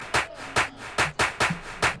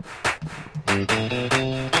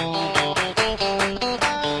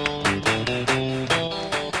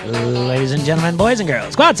Ladies and gentlemen, boys and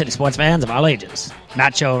girls, Quad City sports fans of all ages,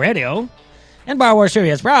 Nacho Radio and Bar Wars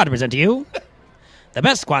Trivia is proud to present to you the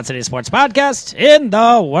best Quad City sports podcast in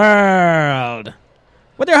the world.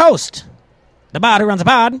 With your host, the bod who runs the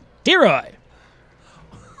pod, T-Roy.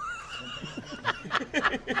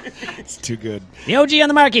 It's too good. The OG on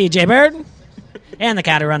the marquee, J-Bird. And the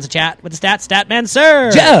cat who runs the chat with the Statman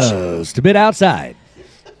Surge. Just a bit outside.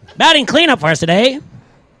 Batting cleanup for us today,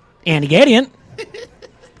 Andy Gadiant.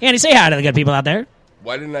 Andy, say hi to the good people out there.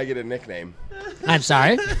 Why didn't I get a nickname? I'm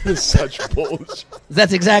sorry. Such bullshit.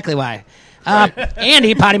 That's exactly why.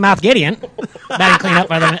 Andy, Potty Mouth Gideon, batting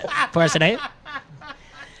cleanup for us today.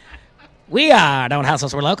 We don't house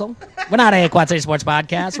us, we're local. We're not a Quad City Sports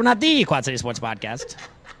Podcast. We're not the Quad City Sports Podcast.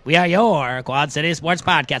 We are your Quad City Sports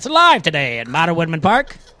Podcast, live today at Modern Woodman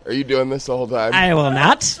Park. Are you doing this the whole time? I will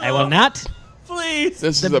not. Please.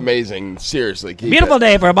 This is amazing. Seriously. Keep Beautiful it.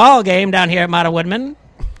 day for a ball game down here at Modern Woodman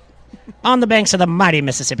on the banks of the mighty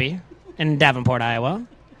Mississippi in Davenport, Iowa.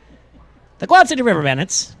 The Quad City River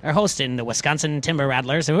Bandits are hosting the Wisconsin Timber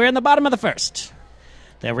Rattlers, who are in the bottom of the first.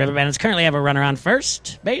 The River Bandits currently have a runner on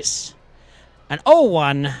first base, an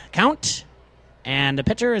 0-1 count, and the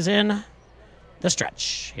pitcher is in the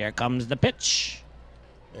stretch. Here comes the pitch.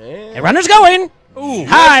 The runner's going. Ooh,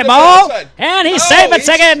 High that's ball, the outside. and he's Oh, safe at he's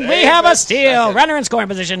second. We safe have a at steal. second. Runner in scoring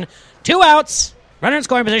position. 2 outs. Runner in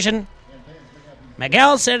scoring position.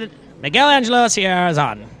 Miguel Angelo Sierra is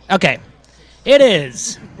on. Okay. It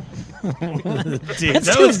is. Dude, It's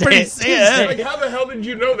that was pretty Tuesday. sad. Like, how the hell did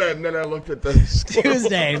you know that? And then I looked at the score.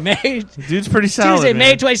 Tuesday, Dude's pretty solid. Tuesday, May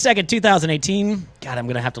man. 22nd, 2018. God, I'm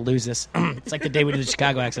going to have to lose this. It's like the day we did the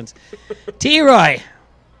Chicago accents. T-Roy.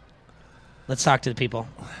 Let's talk to the people.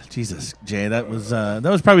 Jesus, Jay, that was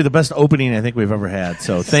probably the best opening I think we've ever had.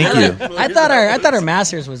 So thank you. I thought our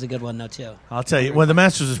Masters was a good one, though, too. I'll tell you. Well, the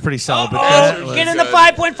Masters was pretty solid, but that was, Get in the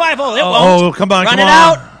 5.5 hole. It won't. oh, come on, Run come it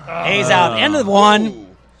on. out. He's out. End of one.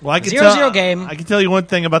 Well, I can 0-0 game. I can tell you one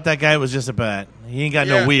thing about that guy. It was just a bat. He ain't got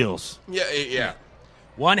no Yeah. wheels. Yeah.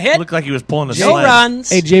 One It hit. looked like he was pulling a No sled. runs.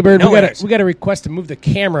 Hey, Jay-Bird, no we errors. got a request to move the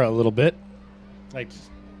camera a little bit. Like,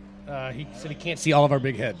 he said he can't see all of our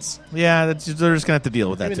big heads. Yeah, they're just gonna have to deal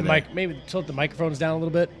with that Maybe the today. maybe tilt the microphones down a little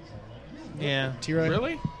bit. Yeah. T-Roy?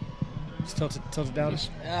 Really? Just tilt it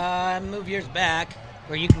down. Move yours back,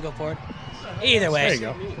 or you can go forward. Either way. There you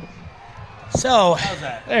go. So,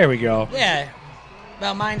 There we go. yeah.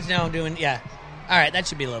 Well, mine's now doing, yeah. All right, that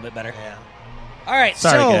should be a little bit better. Yeah. All right,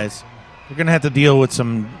 Sorry, so, guys. We're gonna have to deal with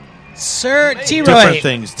some. Sir T-Roy. Different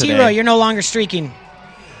things today. T-Roy, you're no longer streaking.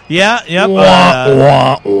 Yeah. Yep.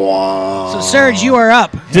 So, Serge, you are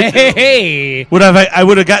up. Hey. I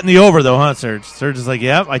would have gotten the over though, huh, Serge? Serge is like,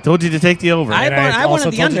 "Yep, I told you to take the over." I And I wanted also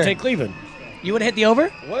the told you under. to take Cleveland. You would have hit the over?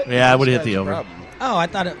 What? Yeah, I would've This hit the guy's over. problem. Oh, I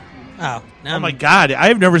thought it. Oh. Oh my God!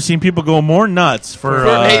 I've never seen people go more nuts for. For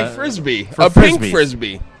a frisbee. for A pink frisbees.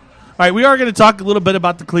 frisbee. All right, we are going to talk a little bit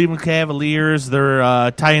about the Cleveland Cavaliers. They're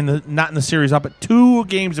tying the knot in the series up at 2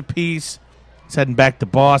 games apiece. It's heading back to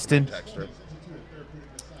Boston.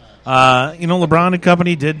 LeBron and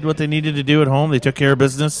company did what they needed to do at home. They took care of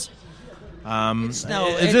business. It's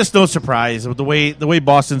just no surprise with the way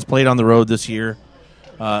Boston's played on the road this year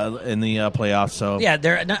in the playoffs. So Yeah,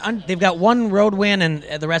 they've got 1 road win, and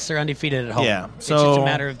the rest are undefeated at home. Yeah, It's so- just a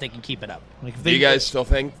matter of if they can keep it up. like, if Do you guys still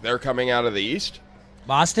think they're coming out of the East?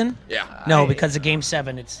 Boston? Yeah. No, because of Game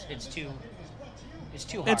 7, it's too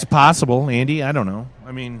hard. It's possible, Andy. I don't know.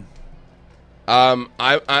 I mean, I'm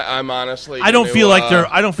honestly. I don't gonna,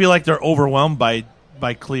 feel like they're overwhelmed by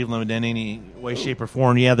Cleveland in any way, shape, or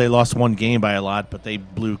form. Yeah, they lost 1 game by a lot, but they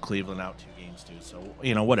blew Cleveland out 2 games too. So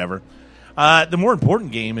whatever. The more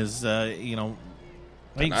important game is I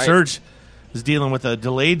think Tonight. Serge is dealing with a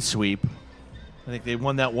delayed sweep. I think they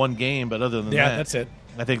won that 1 game, but other than Yeah, that, that's it.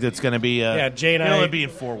 I think that's going to be Jay and I- it'll be in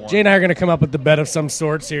 4-1. Jay and I are going to come up with the bet of some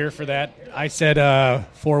sorts here for that. I said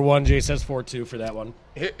 4-1. Jay says 4-2 for that one.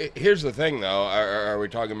 Here's the thing, though. Are we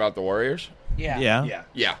talking about the Warriors? Yeah. Yeah.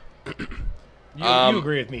 Yeah. You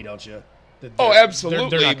agree with me, don't you? That Oh, they're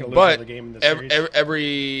absolutely. not gonna lose But another game in this series.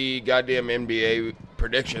 every goddamn NBA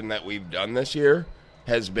prediction that we've done this year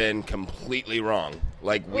has been completely wrong.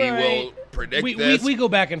 Like, we Right. will predict we this. go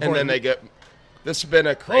back and forth. and then they get. This has been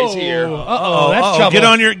a crazy year. That's trouble.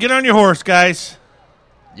 Get on your horse, guys.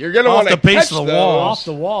 You're going to Off want to the base catch of the those. wall. Off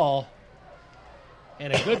the wall.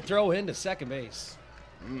 And a good throw into second base.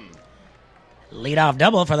 Leadoff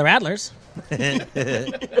double for the Rattlers.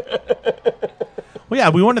 Well, yeah,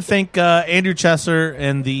 we want to thank Andrew Chesser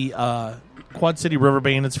and the Quad City River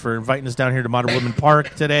Bandits for inviting us down here to Modern Woodman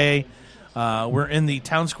Park today. We're in the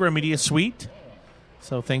Town Square Media Suite,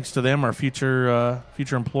 so thanks to them, our future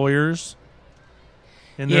employers.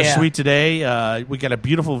 In their suite today, we got a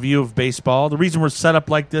beautiful view of baseball. The reason we're set up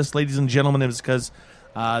like this, ladies and gentlemen, is because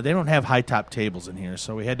they don't have high-top tables in here,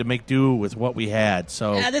 so we had to make do with what we had.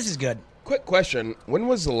 So Yeah, this is good. Quick question. When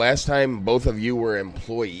was the last time both of you were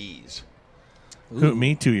employees? Who,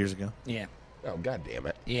 me 2 years ago. Yeah. Oh, God damn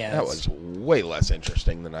it. Yeah, That that's- was way less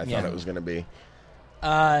interesting than I Yeah. thought it was going to be.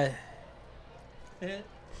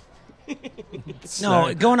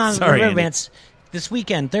 No, going on Sorry, river Andy. events this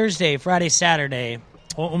weekend, Thursday, Friday, Saturday.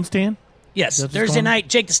 Homestand? Yes, That's what's Thursday going on? night,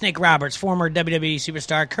 Jake the Snake Roberts, former WWE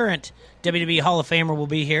superstar, current WWE Hall of Famer, will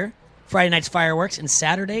be here. Friday night's fireworks, and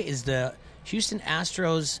Saturday is the Houston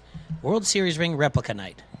Astros World Series ring replica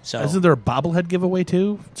night. So Isn't there a bobblehead giveaway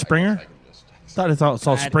too? Springer? I thought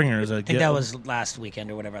saw Springer as a I think that was last weekend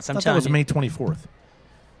or whatever. So I'm I thought that telling was you. May 24th.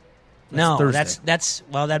 No, Thursday. that's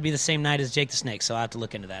well, that'd be the same night as Jake the Snake. So I'll have to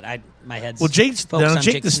look into that. My head's Well, focused now, on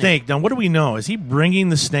Jake the Snake. Now, what do we know? Is he bringing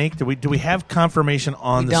the snake? Do we have confirmation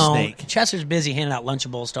on the Don't. snake? Chester's busy handing out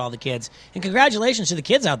Lunchables to all the kids, and congratulations to the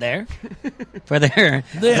kids out there for their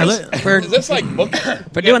for Is this like book?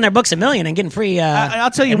 for doing their books a million and getting free.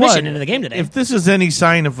 I'll tell you admission what. into the game today. If this is any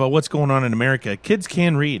sign of what's going on in America, kids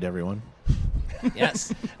can read. Everyone.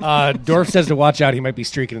 Yes, Dorf says to watch out. He might be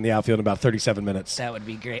streaking in the outfield in about 37 minutes. that would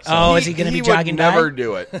be great. Oh, is he going to be would jogging never by?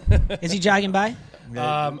 do it. Is he jogging by?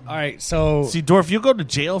 All right, so See, Dorf, you go to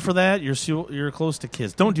jail for that. You're close to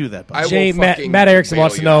kids. Don't do that. I Bud. Jay, will Matt fucking Erickson bail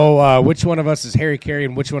wants to you know which one of us is Harry Carey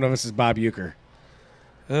and which one of us is Bob Euchre.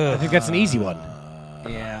 I think that's an easy one.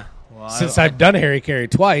 Yeah, Since I've done Harry Carey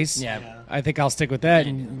twice, Yeah. I think I'll stick with that,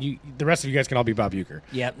 and the rest of you guys can all be Bob Euchre.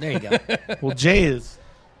 yeah. There you go. Well, Jay's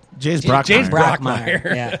Brockmeyer. Jay's Brockmeyer.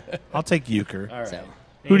 Brockmeyer. Yeah. I'll take Euchre. All right. So,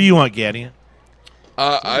 Who do you want, Gaddy?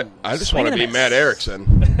 I just want Swing to be and a Matt miss. Erickson.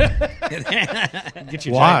 Get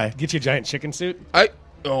you Why? Get you a giant chicken suit.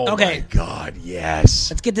 Oh, Okay. my God,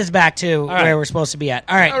 yes. let's get this back to right. where we're supposed to be at.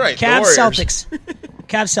 All right, All right, the Cavs Warriors. Celtics.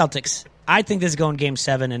 Cavs Celtics. I think this is going Game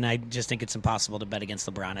 7, and I just think it's impossible to bet against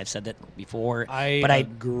LeBron. I've said that before, but I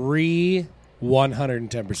agree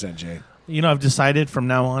 110%, Jay. You know, I've decided from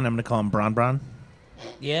now on I'm going to call him Bron.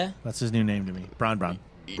 yeah. That's his new name to me. Bron. Bro.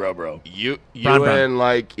 You Bron. and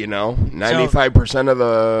 95% of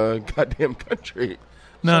the goddamn country.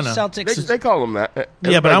 No. Celtics. They call him that.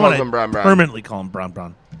 Yeah, but I Everybody want calls to him Bron. permanently call him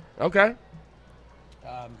Bron. Okay.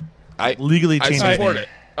 I Legally I change his support name. it.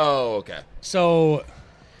 Oh, okay. So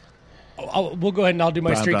we'll go ahead and I'll do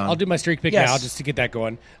my Bron, streak. Bron. I'll do my streak pick Yes. now just to get that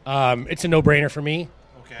going. It's a no-brainer for me.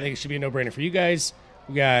 I think it should be a no-brainer for you guys.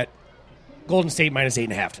 We got Golden State minus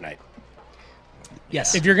 8.5 tonight.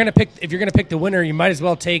 Yes. If you're gonna pick the winner, you might as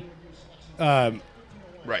well take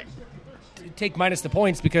Right. minus the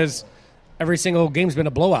points because every single game's been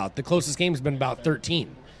a blowout. The closest game's been about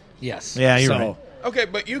 13. yes. Yeah, you're So right. Okay,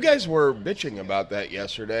 but you guys were bitching about that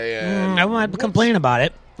yesterday, and I won't complain about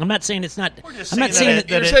it. I'm not saying it's not. just I'm not saying saying that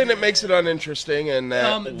that. you're saying it makes it uninteresting, and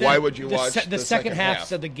that why would you watch the second half?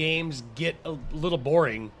 halves of the games get a little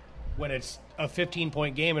boring when it's a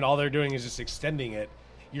 15-point game and all they're doing is just extending it.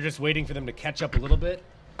 You're just waiting for them to catch up a little bit.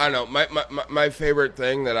 I don't know. My favorite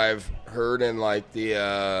thing that I've heard in like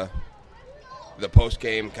the post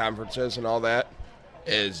game conferences and all that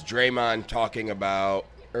is Draymond talking about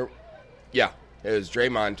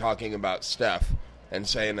Steph and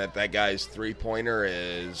saying that guy's 3-pointer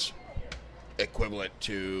is equivalent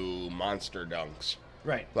to monster dunks.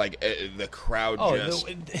 Right. Like the crowd just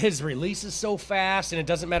His release is so fast, and it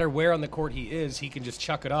doesn't matter where on the court he is. He can just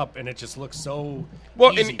chuck it up, and it just looks so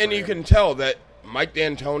well, easy and for you him. can tell that Mike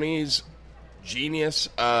D'Antoni's genius.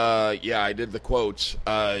 I did the quotes.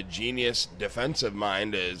 Genius defensive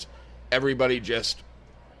mind is everybody just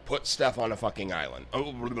put Steph on a fucking island. We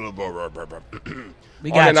On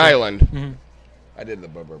got an you. island. I did the.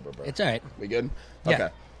 It's all right. We good? Yeah. Okay.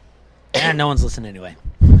 And no one's listening anyway.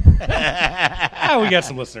 we got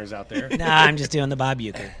some listeners out there. Nah, I'm just doing the Bob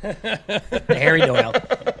Euchre, the Harry Doyle.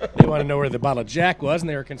 They want to know where the bottle of Jack was, and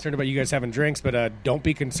they were concerned about you guys having drinks. But don't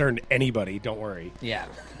be concerned, anybody. Don't worry. Yeah.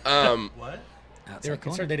 What? They were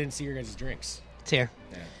concerned they didn't see your guys' drinks. It's here.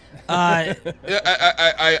 Yeah,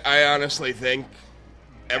 I honestly think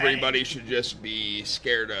everybody should just be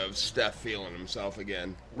scared of Steph feeling himself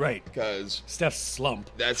again Right. because Steph's slump.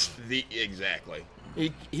 that's exactly.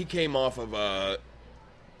 He came off of a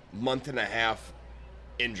month-and-a-half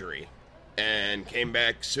injury and came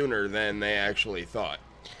back sooner than they actually thought.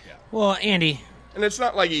 Well, Andy, And it's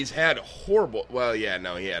not like he's had a horrible. Well, yeah,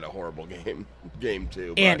 no, he had a horrible game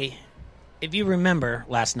too. But Andy, if you remember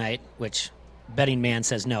last night, which betting man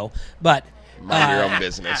says no, but mind your own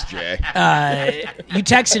business, Jay. you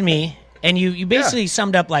texted me And you basically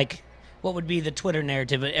summed up like what would be the Twitter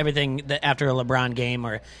narrative of everything that after a LeBron game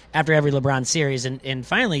or after every LeBron series, and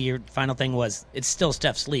finally your final thing was it's still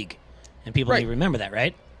Steph's league, and people need to remember that,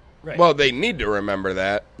 right? Right. Well, they need to remember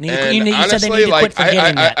that. You and said honestly, they need to quit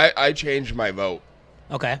forgetting that. I changed my vote.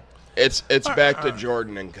 Okay. It's back to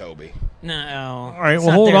Jordan and Kobe. No. All right,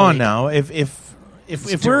 well, hold on now. If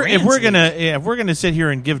we're gonna sit here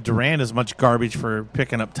and give Durant as much garbage for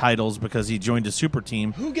picking up titles because he joined a super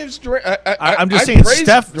team, Who gives Durant? I'm just I saying praised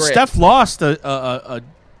Steph Durant. lost a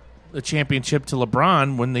championship to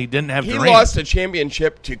LeBron when they didn't have He Durant. lost a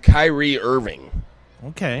championship to Kyrie Irving.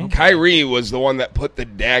 Okay. Kyrie was the one that put the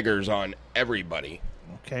daggers on everybody.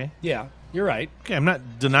 Okay. Yeah, you're right. Okay. I'm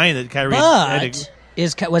not denying that Kyrie. had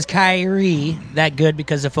But was Kyrie that good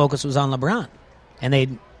because the focus was on LeBron, and the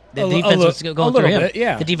defense was going through him? Bit,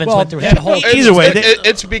 yeah. The defense Well, went through that him. whole- Either way,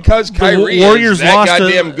 it's because Kyrie Warriors is that lost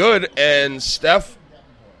goddamn good, and Steph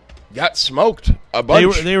got smoked a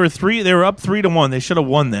bunch. They were up 3-1. They should have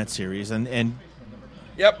won that series. And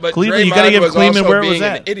Yep, but Cleveland, Draymond you gotta give was Cleveland also where it was being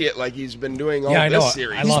at. an idiot like he's been doing all Yeah, I know. this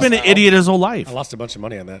series. I he's lost been an idiot his whole life. I lost a bunch of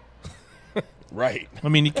money on that. Right. I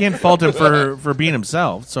mean, you can't fault him for being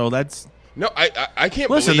himself. So that's No, I can't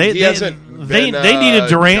listen. believe They he hasn't they been, needed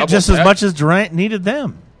Durant double just as back. much as Durant needed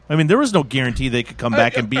them. I mean, there was no guarantee they could come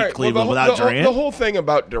back and beat All right, Cleveland well, without Durant. The whole thing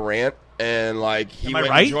about Durant and like he Am I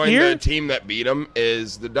went right and joined here? the team that beat him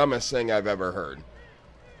is the dumbest thing I've ever heard.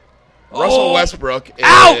 Russell Westbrook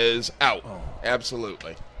is out.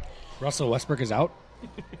 Absolutely. Russell Westbrook is out.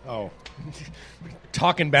 Oh,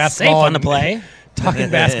 talking Safe basketball on the and- play. talking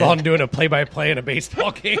basketball and doing a play-by-play in a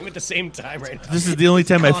baseball game at the same time right now. This is the only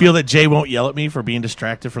time I feel that Jay won't yell at me for being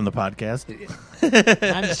distracted from the podcast.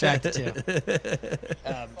 I'm distracted too.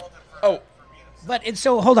 Oh, But it's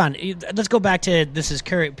so hold on. Let's go back to this is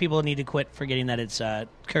Curry. People need to quit forgetting that it's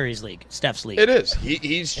Curry's league, Steph's league. it is.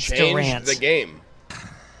 He's changed Durant's. the game.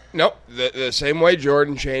 Nope. The same way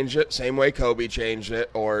Jordan changed it, same way Kobe changed it,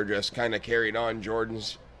 or just kind of carried on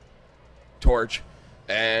Jordan's torch,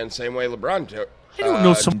 and same way LeBron took. I don't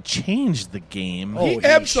know. Someone changed the game. Oh, He he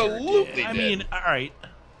absolutely did. I mean, all right.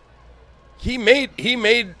 He made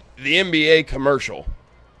the NBA commercial.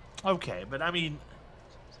 Okay, but I mean,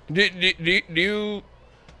 Do you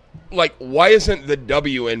like? Why isn't the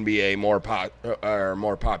WNBA more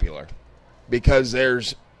popular?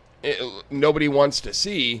 Because nobody wants to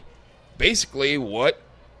see basically what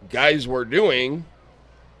guys were doing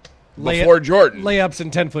before Jordan. layups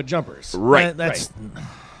and 10-foot jumpers. Right.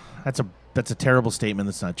 that's a terrible statement.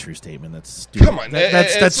 That's not a true statement. That's stupid. Come on,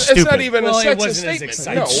 that's it's stupid. not even Well, a it sexist wasn't as statement.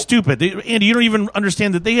 exciting. No. It's stupid. Andy, you don't even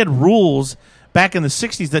understand that they had rules back in the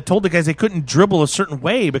 60s that told the guys they couldn't dribble a certain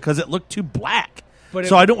way because it looked too black. But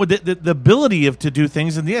So I don't the ability to do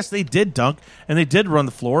things, and yes, they did dunk and they did run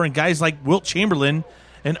the floor, and guys like Wilt Chamberlain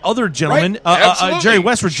and other gentlemen, Right, absolutely. Jerry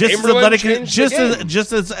West, were just Chamberlain as changed the game.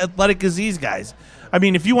 just as athletic as these guys. I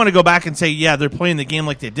mean, if you want to go back and say, yeah, they're playing the game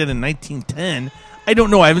like they did in 1910, I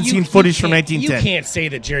don't know. I haven't seen footage from can't- 1910. You can't say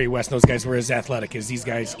that Jerry West and those guys were as athletic as these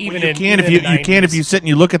guys. Even You in, can even if in the you can if 90s. you sit and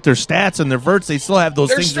you look at their stats and their verts. They still have those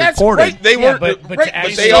Their things stats, recorded. right? They Yeah, weren't, but right, to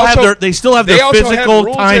actually- they They still have they their also had physical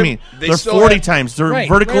rules timing, and they their still 40 had- times, their Right,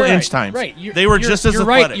 vertical right, inch right, times. Right. They were just as you're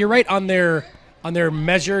athletic. right. You're right on their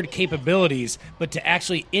measured capabilities, but to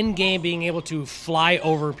actually in game being able to fly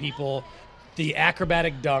over people, the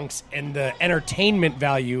acrobatic dunks and the entertainment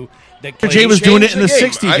value that Jay was doing it in the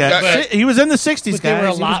changed the 60s, game. guys. He was in the 60s, But there guys. were a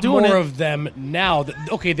He was lot doing more it. of them now.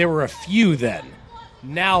 Okay, there were a few then.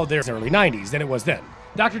 Now there's early 90s than it was then.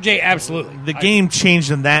 Dr. J, absolutely. The game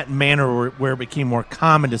changed in that manner where it became more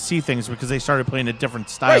common to see things because they started playing a different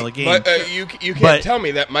style Right, of game. but you can't But- tell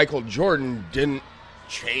me that Michael Jordan didn't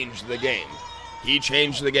change the game. He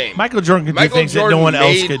changed the game. Michael Jordan could do Michael things Jordan that no one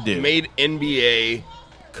else made- could do. Made NBA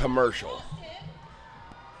commercial.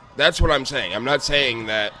 That's what I'm saying. I'm not saying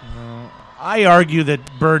that. I argue that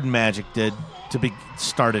Bird and Magic did to be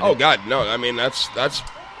started. Oh it. God, no. I mean that's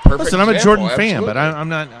perfect. Listen, I'm a example, Jordan fan, but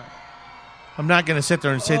absolutely. I'm not going to sit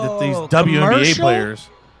there and say that these Oh, WNBA commercial? players.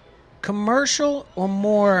 Commercial or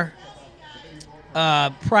more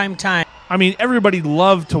prime time? I mean, everybody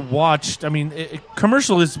loved to watch. I mean,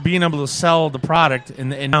 commercial is being able to sell the product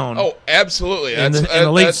in town. Oh, absolutely. in That's,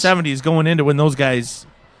 the late that's- '70s, going into when those guys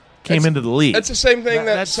came That's- into the league. That's the same thing that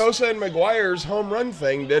That's- Sosa and McGuire's home run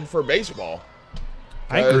thing did for baseball.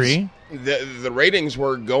 I agree. The ratings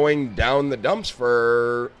were going down the dumps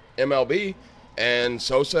for MLB, and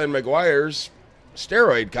Sosa and McGuire's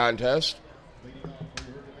steroid contest,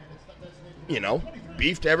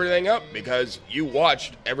 beefed everything up because you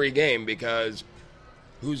watched every game because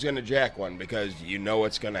who's going to jack one because you know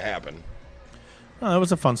it's going to happen. Oh, that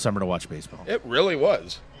was a fun summer to watch baseball. It really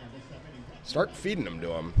was. Start feeding them to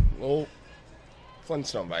them. Little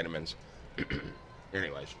Flintstone vitamins.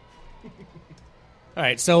 Anyways. All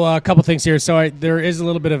right, so a couple things here. So there is a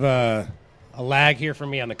little bit of a lag here for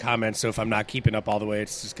me on the comments. So if I'm not keeping up all the way,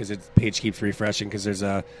 it's just because the page keeps refreshing because there's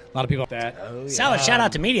a lot of people that. Solid shout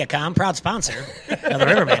out to MediaCom, proud sponsor of the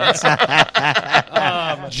River Bandits.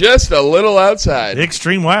 Just a little outside.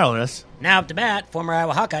 Extreme Wireless. Now up to bat, former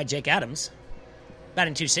Iowa Hawkeye Jake Adams.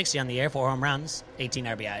 Batting .260 on the air, 4 home runs, 18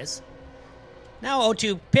 RBIs. Now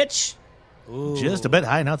 0-2 pitch. Ooh. Just a bit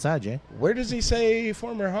high and outside, Jay. Where does he say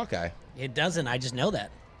former Hawkeye? It doesn't. I just know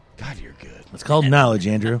that. God, you're good. It's called knowledge,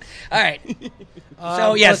 Andrew. All right.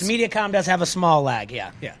 So, yes, MediaCom does have a small lag,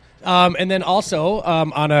 yeah. Yeah. And then also,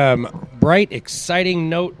 on a bright, exciting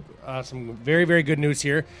note, some very, very good news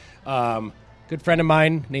here. Good friend of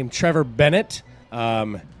mine named Trevor Bennett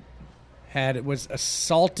was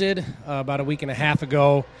assaulted about a week and a half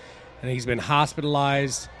ago, and he's been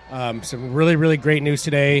hospitalized. Some really, really great news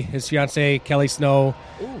today. His fiancee, Kelly Snow,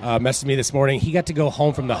 messaged me this morning. He got to go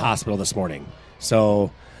home from the hospital this morning.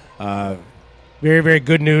 So, very, very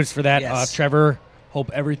good news for that, Yes. Trevor. Hope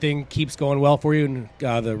everything keeps going well for you in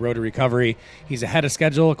the road to recovery. He's ahead of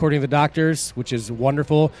schedule, according to the doctors, which is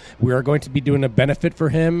wonderful. We are going to be doing a benefit for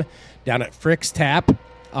him down at Frick's Tap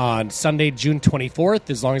on Sunday, June 24th,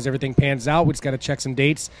 as long as everything pans out. We just got to check some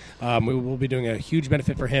dates. We will be doing a huge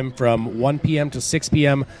benefit for him from 1 p.m. to 6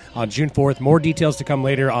 p.m. on June 4th. More details to come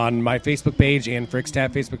later on my Facebook page and Frick's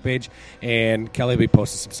Tap Facebook page, and Kelly will be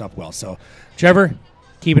posting some stuff well. So, Trevor,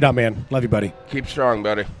 keep it up, man. Love you, buddy. Keep strong,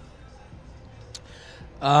 buddy.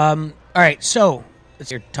 All right, so let's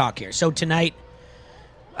hear talk here. So tonight,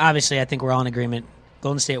 obviously, I think we're all in agreement.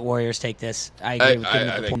 Golden State Warriors take this. I agree with giving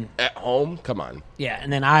up I the think point. at home, come on. Yeah,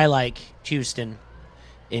 and then I like Houston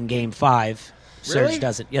in Game 5. Serge Really?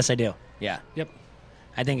 does it. Yes, I do. Yeah. Yep.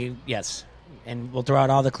 I think, yes. And we'll throw out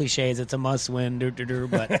all the cliches. It's a must-win,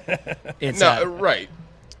 but it's No, right.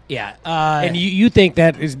 yeah. And you think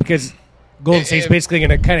that is because Golden State's basically going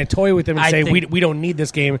to kind of toy with them and I say, think- we don't need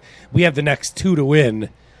this game. We have the next 2 to win.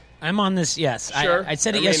 I'm on this, yes. Sure. I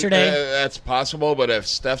said it mean, yesterday. That's possible, but if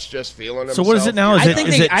Steph's just feeling himself. So what is it now? I Is think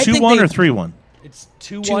it I think 2-1 they- or 3-1? It's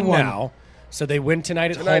 2-1 2-1 now. So they win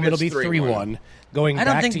tonight at Tonight home. It'll it's be 3-1. 3-1. Going I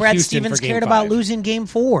don't back think to Brad Houston Stevens for Game cared about 5. losing Game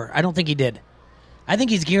 4. I don't think he did. I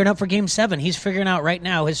think he's gearing up for Game 7. He's figuring out right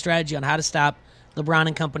now his strategy on how to stop LeBron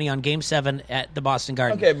and company on Game 7 at the Boston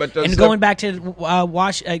Garden. Okay, but does and the- going back to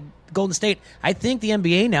Golden State, I think the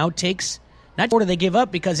NBA now takes not what they give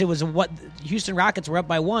up because it was what Houston Rockets were up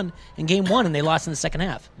by 1 in Game 1 and they lost in the second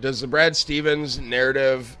half. Does the Brad Stevens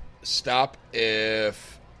narrative stop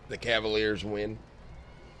if the Cavaliers win?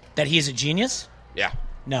 That he's a genius? Yeah.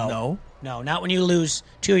 No, not when you lose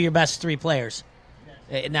 2 of your best 3 players.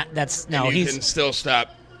 And you he's can still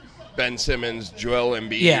stop Ben Simmons, Joel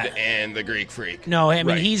Embiid, Yeah. and the Greek Freak. no. I mean,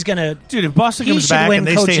 Right. he's gonna. Dude, if Boston He comes should back win and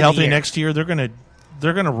they Coach of stay the healthy Year. next year, they're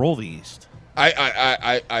gonna roll the East.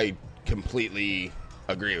 I completely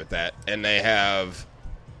agree with that. And they have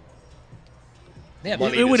Yeah,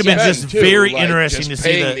 money It to would have been spend, just too, very like, interesting just to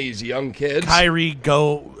see paying the these young kids. Kyrie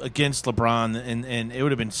go against LeBron, and it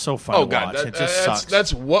would have been so fun Oh to God, watch. It just sucks.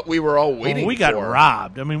 that's what we were all waiting. we got for.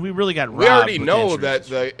 robbed. I mean, we really got robbed. We already with know injuries.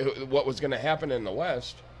 that what was going to happen in the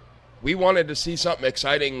West. We wanted to see something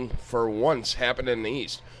exciting for once happen in the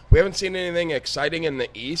East. We haven't seen anything exciting in the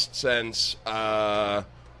East since, oh,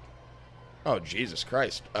 Jesus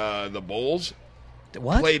Christ, the Bulls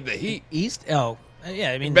what? played the Heat. East? Oh,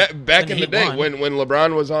 yeah. I mean, Back when in the Heat day won. when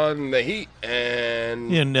LeBron was on the Heat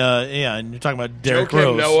and And and you're talking about Derrick Joakim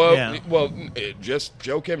Rose. Noah, Yeah. well, just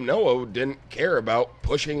Joakim Noah didn't care about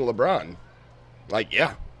pushing LeBron. Like,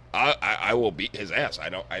 yeah, I will beat his ass. I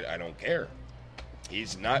don't care.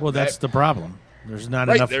 He's not. Well, that's the problem. There's not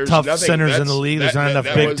Right, enough there's tough nothing- centers in the that's- league. There's not enough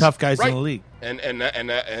that big was- tough guys in right. the league. And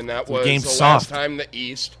that The was game's the soft. last time the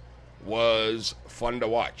East was fun to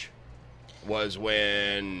watch. Was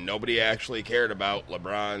when nobody actually cared about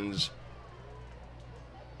LeBron's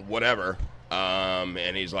whatever,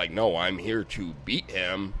 and he's like, "No, I'm here to beat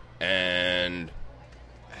him, and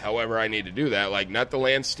however I need to do that, like not the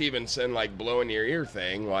Lance Stevenson like blow in your ear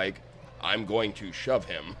thing. Like I'm going to shove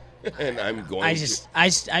him, and I'm going.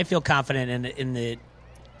 I feel confident in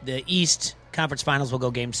the East Conference Finals will go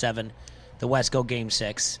Game 7, the West go Game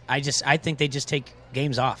 6. I think they just take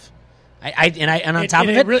games off. And on top of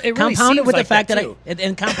it, really compounded seems with like the fact that, that too.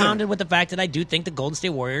 and compounded with the fact that I do think the Golden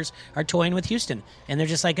State Warriors are toying with Houston, and they're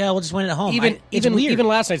just like, oh, we'll just win it at home. It's weird. Even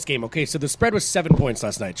last night's game. Okay, so the spread was 7 points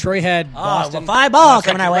last night. Troy had Boston. well, 5 ball That's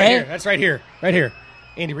coming our right way. here. That's right here. Right here.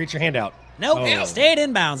 Andy, reach your hand out. Nope, Oh. stayed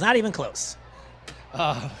inbounds, not even close.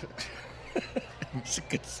 It's a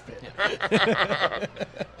good spit. I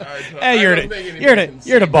You're don't think anybody at can a,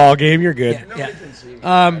 you're at a see ball game. You're good. Yeah. Nobody can see me.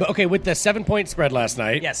 But okay, with the 7-point spread last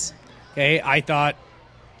night. Yes. Okay, I thought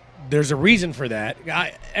there's a reason for that.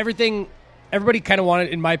 Everybody kind of wanted,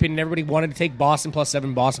 in my opinion, everybody wanted to take Boston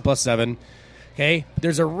 +7, Boston +7. Okay,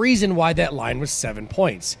 there's a reason why that line was 7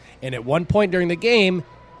 points. And at one point during the game,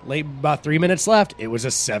 late about 3 minutes left, it was a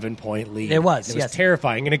 7-point lead. It was, It yes. was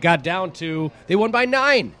terrifying, and it got down to they won by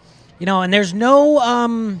 9. You know, and there's no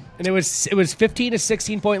And it was 15 to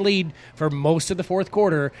 16-point lead for most of the fourth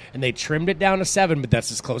quarter, and they trimmed it down to 7, but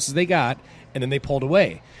that's as close as they got, and then they pulled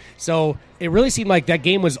away. So it really seemed like that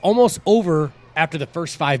game was almost over after the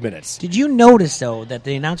first 5 minutes. Did you notice though that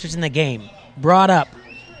the announcers in the game brought up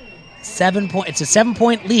 7 point? It's a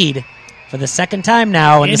 7-point lead for the second time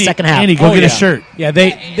now in the second half. Andy, go get a shirt. Yeah,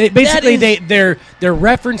 they basically they're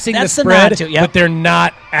referencing the That's the spread, nod to it, yep. but they're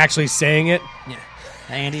not actually saying it. Yeah.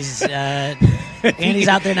 Andy's Andy's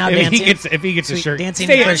out there now if dancing. If he gets a shirt, dancing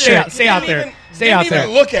stay, for a stay, shirt. stay out there. Stay out Didn't there.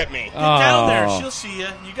 even look at me. Get down there. Oh. She'll see you.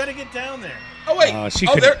 You got to get down there. Oh wait. she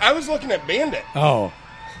couldn't- there. I was looking at Bandit. Oh,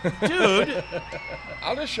 Dude.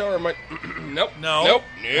 I'll just show her my. Nope. No. Nope.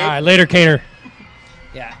 all right, later, Cater.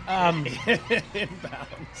 Yeah.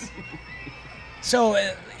 So,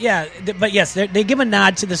 but yes, they give a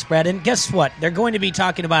nod to the spread, and guess what? They're going to be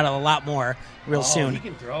talking about it a lot more real soon he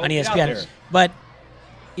can throw. on Get out ESPN. there. But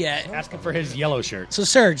yeah, Asking for his yellow shirt. so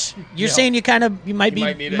Serge, you're saying you might might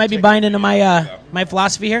need be a ticket. buying into my my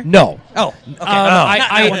philosophy here? No. Oh, okay.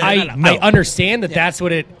 I understand that that's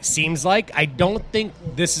what it seems like. I don't think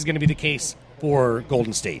this is going to be the case for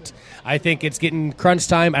Golden State. I think it's getting crunch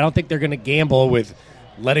time. I don't think they're going to gamble with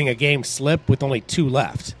letting a game slip with only 2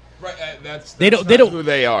 left. Right. That's They don't- not they don't- who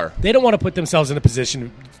they are. They don't want to put themselves in a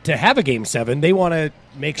position to have a game 7. They want to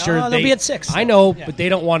make sure they'll be at 6. I know, Yeah. but they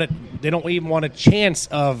don't want it. They don't even want a chance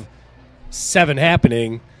of 7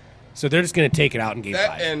 happening. So they're just going to take it out in game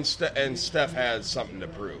 5. And Steph has something to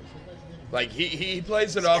prove. Like he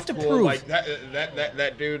plays it off to cool. prove? Like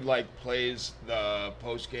that dude like plays the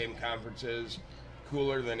post game conferences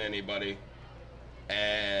cooler than anybody,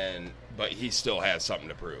 but he still has something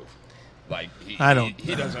to prove. Like he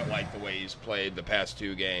doesn't like the way he's played the past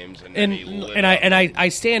 2 games, I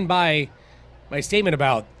stand by my statement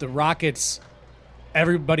about the Rockets.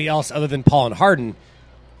 Everybody else other than Paul and Harden,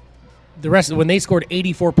 the rest when they scored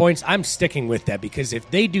 84 points, I'm sticking with that because if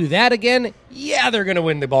they do that again, yeah, they're going to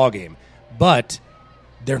win the ball game, but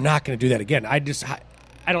they're not going to do that again. I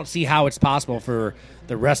don't see how it's possible for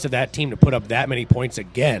the rest of that team to put up that many points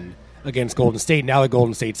again against Golden State. Now that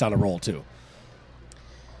Golden State's on a roll too.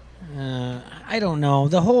 I don't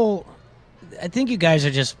know. I think you guys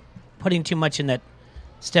are just putting too much in that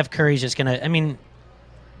Steph Curry's just going to, I mean,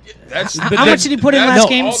 how much did he put in last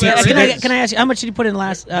game? all there Can I ask you, how much did he put in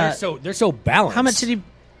last? They're so balanced. How much did he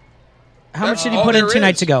That's put all in there 2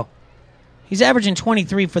 nights is. ago? He's averaging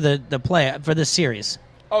 23 for the play for this series.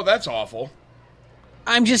 Oh, that's awful.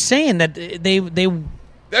 I'm just saying that they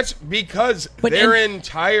That's because But their in-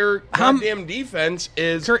 entire goddamn defense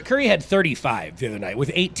is Curry had 35 the other night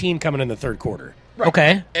with 18 coming in the third quarter.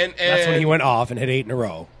 okay. and That's when he went off and hit 8 in a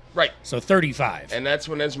row. right. So 35. And that's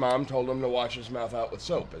when his mom told him to wash his mouth out with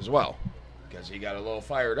soap as well, because he got a little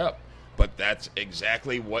fired up. But that's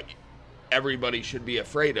exactly what everybody should be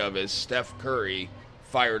afraid of is Steph Curry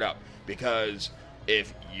fired up. Because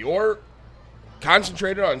if you're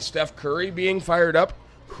concentrated on Steph Curry being fired up,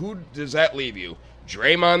 who does that leave you?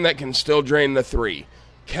 Draymond that can still drain the 3.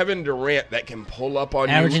 Kevin Durant that can pull up on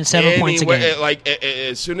Averaging you 7 points a anyway. game. Like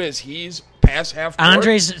as soon as he's past half court,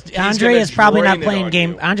 Andre gonna is probably not drain it playing on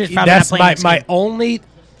game. you. Andre's probably That's not playing my this game. only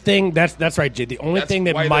thing. That's right, Jid. The only That's thing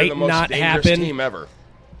that why they're might the most not dangerous happen. team ever.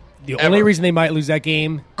 The ever. only reason they might lose that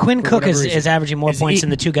game. Quinn for Cook whatever is reason, averaging more is points than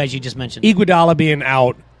the 2 guys you just mentioned. Iguodala being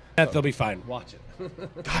out. They'll be fine. Watch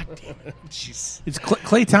it. God damn it. Jeez. It's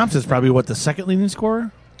Klay Thompson's probably the second leading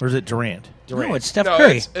scorer, or is it Durant? No, it's Steph No,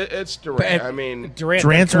 Curry. it's Durant. I mean,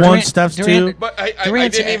 Durant's Curry. one, Steph's Durant- 2. but I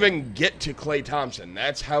Durant's- didn't even get to Klay Thompson.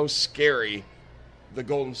 That's how scary the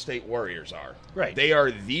Golden State Warriors are. Right. They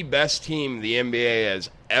are the best team the NBA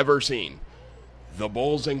has ever seen, the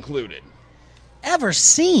Bulls included. Ever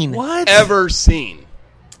seen? What? Ever seen.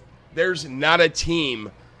 There's not a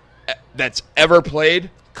team that's ever played,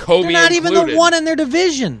 Kobe They're not even included. the one in their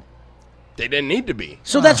division. They didn't need to be.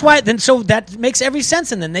 So that's why. So that makes every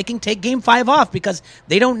sense, and then they can take Game 5 off because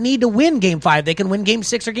they don't need to win Game 5. They can win Game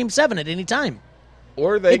 6 or Game 7 at any time.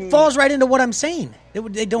 Or they It falls right into what I'm saying.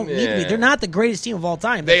 They don't need to be. Yeah. They're not the greatest team of all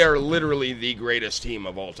time. They are literally the greatest team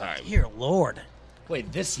of all time. Dear Lord.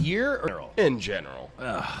 Wait, this year or In general.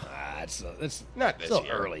 that's Not this still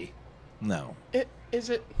year. early. No. Is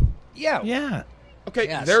it? Yeah. Yeah. Okay,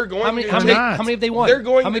 Yes. they're going How many, to how, take, many, not. how many have they won? they're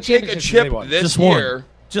going how to many take a championships have they chip won? this Just year. one.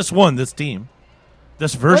 Just one. This team.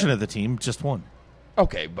 This version of the team just won.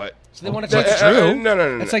 Okay, but So they won a That's championship. true.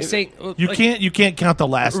 No. It's like saying You can't count the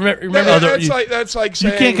last. Remember That's like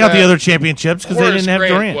saying you can't count the that other championships because they Horace didn't have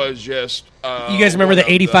Grant Durant. was just. you guys remember the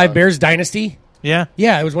 '85 Bears dynasty? Yeah.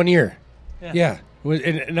 Yeah, it was 1 year. Yeah, it was,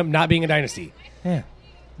 and not being a dynasty. Yeah.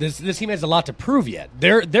 This team has a lot to prove yet.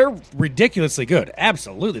 They're ridiculously good.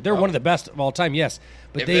 Absolutely, they're one of the best of all time. Yes,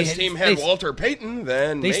 but If this team had Walter Payton,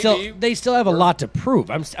 then they maybe still have a lot to prove.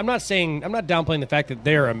 I'm not downplaying the fact that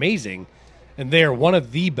they're amazing, and they are one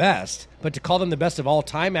of the best. But to call them the best of all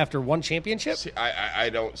time after one championship, See, I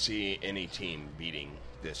don't see any team beating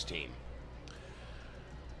this team,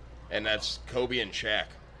 and that's Kobe and Shaq.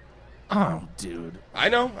 Oh, dude. I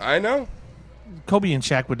know. Kobe and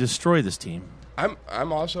Shaq would destroy this team.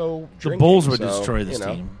 I'm also The drinking, Bulls would so, destroy this you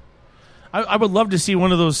know. team. I would love to see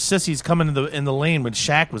one of those sissies come in the lane when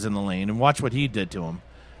Shaq was in the lane and watch what he did to him.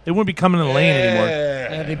 They wouldn't be coming in the lane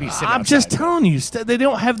anymore. they'd be sitting I'm outside. just telling you, they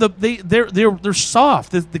don't have they're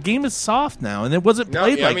soft. The game is soft now, and it wasn't No,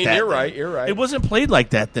 played yeah, I like mean, that. you're then. right, you're right. It wasn't played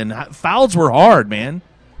like that then. Fouls were hard, man.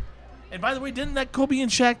 And by the way, didn't that Kobe and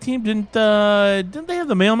Shaq team didn't they have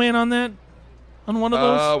the mailman on that on one of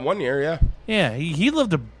those? 1 year, yeah. Yeah, he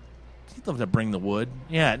loved to bring the wood.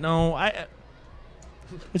 Yeah, no,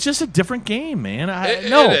 it's just a different game, man. It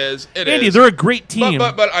is. Andy, they're a great team.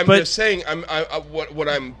 But I'm just saying. What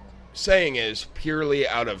I'm saying is purely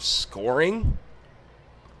out of scoring.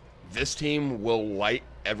 This team will light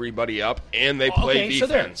everybody up, and they play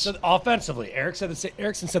defense. So offensively, Erickson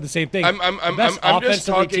said the same thing. I'm The best just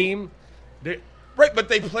offensively talking- team. Right, but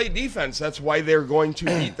they play defense. That's why they're going to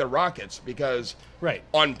beat the Rockets because Right.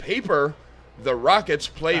 on paper, the Rockets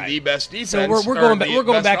play the best defense. So we're or going back. the We're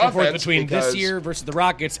going best back and forth offense between this because- year versus the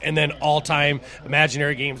Rockets, and then all-time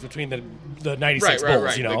imaginary games between the '96 right,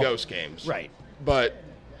 Bulls. You know, the ghost games. right? But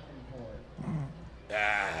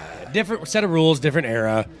Different set of rules, different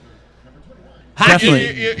era.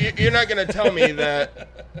 Definitely. you're not going to tell me that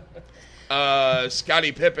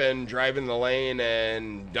Scottie Pippen driving the lane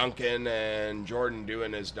and Duncan and Jordan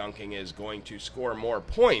doing his dunking is going to score more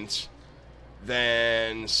points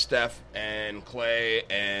than Steph and Clay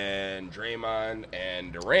and Draymond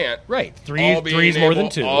and Durant. Right, all being threes more than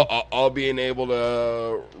able- two. All being able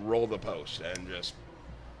to roll the post and just.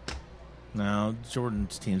 No,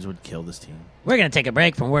 Jordan's teams would kill this team. We're going to take a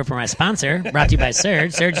break from word from our sponsor, brought to you by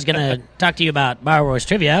Surge. Surge is going to talk to you about Bar Wars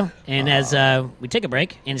Trivia. And as we take a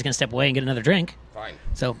break, Andy's going to step away and get another drink. Fine.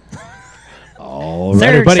 So, All right, Surge,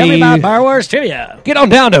 everybody. tell me about Bar Wars Trivia. Get on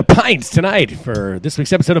down to Pints tonight for this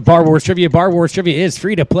week's episode of Bar Wars Trivia. Bar Wars Trivia is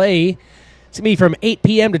free to play. It's going to be from 8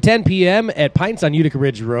 p.m. to 10 p.m. at Pints on Utica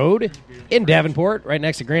Ridge Road in Davenport, right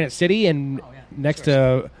next to Granite City and next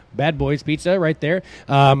to Bad Boys Pizza right there.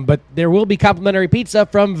 But there will be complimentary pizza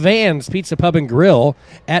from Van's Pizza Pub and Grill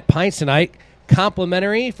at Pints tonight.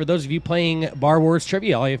 Complimentary for those of you playing Bar Wars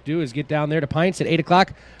Trivia. All you have to do is get down there to Pints at 8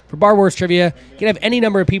 o'clock for Bar Wars Trivia. You can have any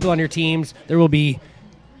number of people on your teams. There will be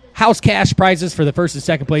house cash prizes for the first and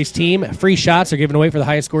second place team. Free shots are given away for the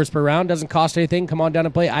highest scores per round. Doesn't cost anything. Come on down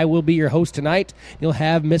and play. I will be your host tonight. You'll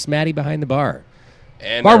have Miss Maddie behind the bar.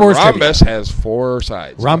 And Bar Wars Trivia. Rhombus has 4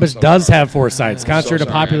 sides. Rhombus So does far. have 4 sides. Contrary to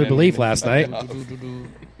sorry, popular I didn't belief mean last to night. cut it off.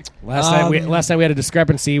 Last night we had a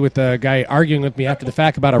discrepancy with a guy arguing with me after the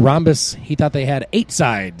fact about a rhombus. He thought they had 8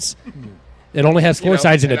 sides. It only has 4 know,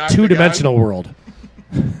 sides in an a octagon. 2-dimensional world.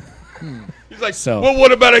 He's like, So- well,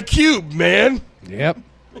 what about a cube, man? Yep.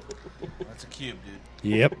 That's a cube,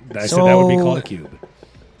 dude. Yep. I said that would be So- called a cube.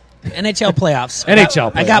 NHL playoffs.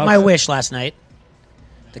 NHL I got my playoffs. wish last night.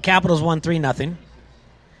 The Capitals won 3-0.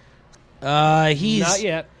 He's Not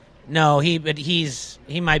yet. No, he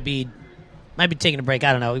might be taking a break.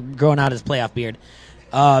 I don't know, growing out his playoff beard.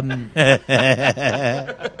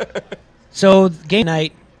 So game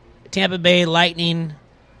night, Tampa Bay Lightning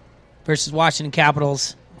versus Washington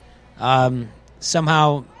Capitals.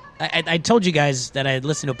 Somehow, I told you guys that I had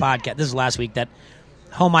listened to a podcast. This was last week that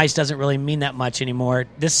home ice doesn't really mean that much anymore.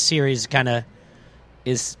 This series kind of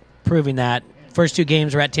is proving that. First 2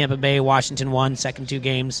 games were at Tampa Bay. Washington won. Second 2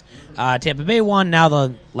 games, Tampa Bay won. Now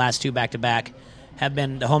the last 2 back-to-back have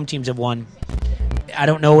been the home teams have won. I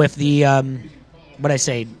don't know if the what I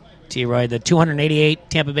say, T-Roy, the 288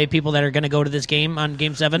 Tampa Bay people that are going to go to this game on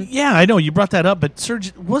Game 7. Yeah, I know you brought that up, but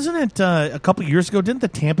Serge, wasn't it a couple years ago? Didn't the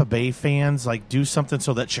Tampa Bay fans do something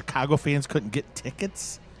so that Chicago fans couldn't get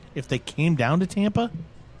tickets if they came down to Tampa?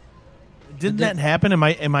 Didn't that happen? Am I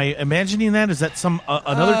imagining that? Is that some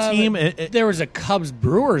another team? There was a Cubs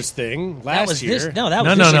Brewers thing last That was year. this. No, that No,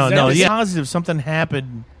 was no, this no, season. no. That was- Yeah, positive something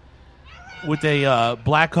happened. with a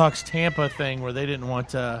Blackhawks Tampa thing where they didn't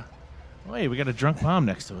want. Wait, we got a drunk mom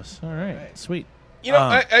next to us. All right. Sweet. You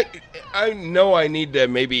know, I know I need to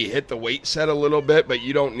maybe hit the weight set a little bit, but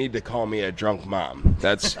you don't need to call me a drunk mom.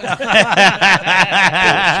 That's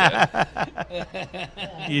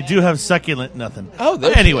You do have succulent nothing. Oh,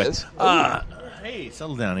 there anyway. she is. Hey,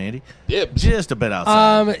 settle down, Andy. Dibs. Just a bit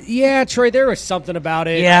outside. Yeah, Troy, there was something about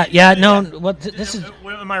it. Yeah. No, what this is?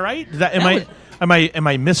 Am I right? Am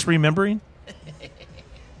I misremembering?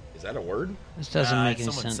 Is that a word? This doesn't make any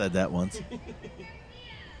Someone sense. said that once.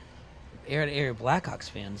 Air to air Blackhawks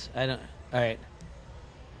fans. I don't. All right.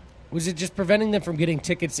 Was it just preventing them from getting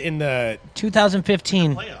tickets in the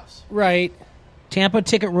 2015 Playoffs. right? Tampa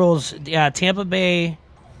ticket rules. Yeah, Tampa Bay.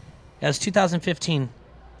 That was 2015.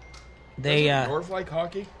 They Doesn't North like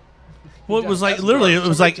hockey? Well, it was like That's literally. North. It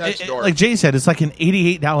was like Somebody text North. like Jay said. It's like an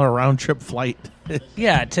 $88 round trip flight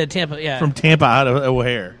yeah to Tampa. Yeah. from Tampa out of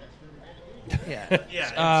O'Hare. yeah.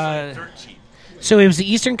 Yeah, dirt cheap. So it was the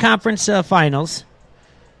Eastern Conference Finals.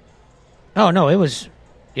 Oh no, it was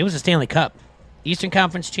a Stanley Cup. Eastern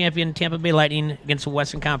Conference champion Tampa Bay Lightning against the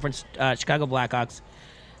Western Conference Chicago Blackhawks,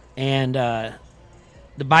 and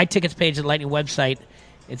the buy tickets page of the Lightning website,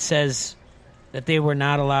 it says that they were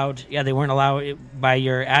not allowed. Yeah, they weren't allowed by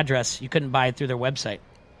your address. You couldn't buy it through their website.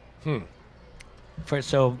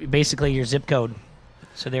 So basically your zip code.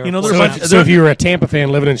 So they were. You know, So, there's if you were a Tampa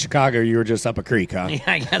fan living in Chicago, you were just up a creek, huh? yeah,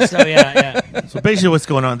 I guess so. Yeah. So basically, what's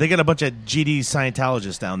going on? They got a bunch of GD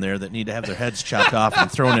Scientologists down there that need to have their heads chopped off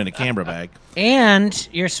and thrown in a camera bag. And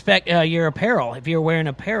your apparel. If you're wearing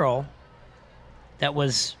apparel, that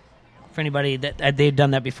was for anybody that they've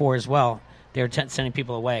done that before as well. They were sending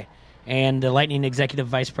people away. And the Lightning executive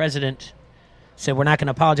vice president said, "We're not going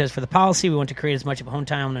to apologize for the policy. We want to create as much of a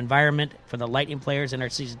hometown environment for the Lightning players and our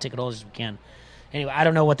season ticket holders as we can." Anyway, I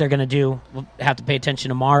don't know what they're going to do. We'll have to pay attention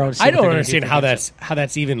tomorrow. To see I what don't they're gonna understand do how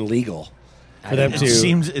that's even legal for them It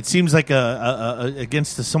to seems like a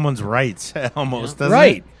against someone's rights almost. Doesn't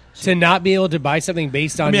right It? to not be able to buy something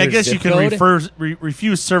based on. I mean, I your guess you zip can code.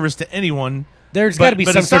 refuse service to anyone. There's got to be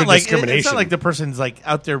but some it's sort not of like discrimination. it's not like the person's like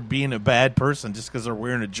out there being a bad person just because they're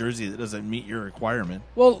wearing a jersey that doesn't meet your requirement.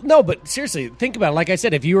 Well, no, but seriously, think about it. Like I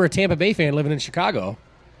said, if you were a Tampa Bay fan living in Chicago,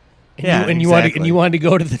 and Yeah, you exactly. wanted to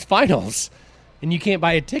go to the finals, and you can't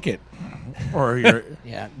buy a ticket. Or you're,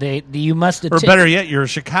 Yeah, you must. or better yet, you're a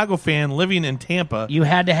Chicago fan living in Tampa. You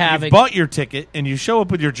had to have You've bought your ticket and you show up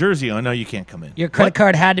with your jersey on. No, you can't come in. your credit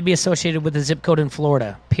card had to be associated with the zip code in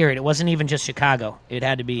Florida. Period. It wasn't even just Chicago. It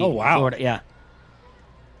had to be. Oh, wow. Florida. Yeah.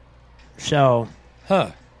 So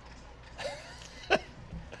Huh.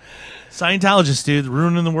 Scientologists, dude,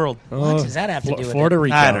 ruining the world. what does that have to do with Florida it?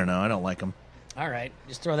 Rico? I don't know. I don't like them. All right,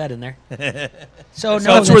 just throw that in there. So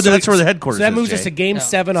no, That's where the headquarters So that is, moves Jay. us to Game No.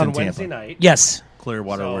 7 It's on in Tampa. Wednesday night. yes,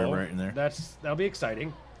 Clearwater, So right in there. that'll be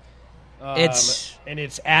exciting. it's And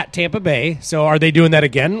it's at Tampa Bay. So are they doing that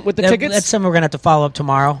again with the tickets? That's something we're gonna have to follow up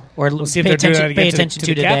tomorrow, or see if pay they're doing attention. that Pay again attention to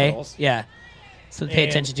to the today. Capitals. Yeah, so pay And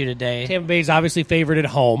attention to today. Tampa Bay's obviously favored at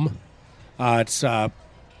home. It's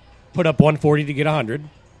put up 140 to get 100.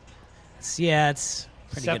 It's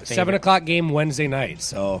pretty good. 7 o'clock game Wednesday night.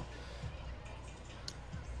 So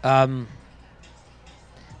Like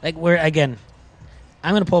we're again,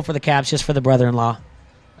 I'm gonna pull for the Caps just for the brother-in-law.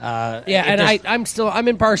 yeah, and I'm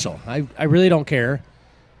impartial. I really don't care.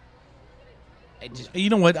 You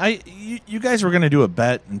know what? You guys were going to do a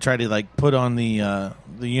bet and try to like put on the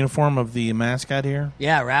uniform of the mascot here.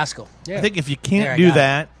 Yeah, Rascal. Yeah. I think if you There, I can't do got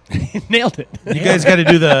that, Nailed it. you guys got to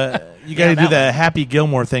do the that one. Happy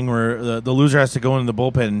Gilmore thing where the loser has to go into the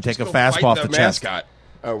bullpen and take a Go fastball fight off the chest. mascot.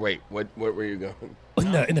 Oh wait, what were you going?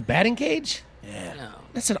 In the batting cage? No,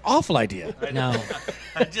 That's an awful idea. no.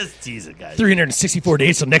 I just tease it, guys. 364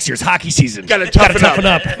 days till next year's hockey season. Gotta toughen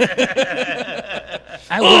up.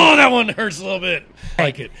 I would, Oh, that one hurts a little bit. I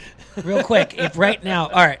like it. real quick. If right now,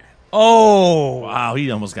 all right. Oh, Wow, he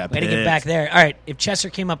almost got way to pissed. get back there. All right, if Chester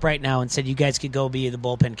came up right now and said you guys could go be the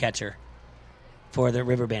bullpen catcher for the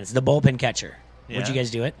River Bandits, the bullpen catcher, would Yeah. you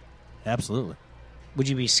guys do it? Absolutely. Would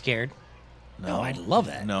you be scared? No, I'd love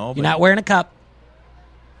that. No, You're but not wearing a cup.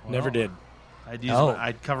 Never did. I'd use. Oh.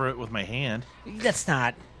 I'd cover it with my hand. That's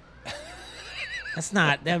not. That's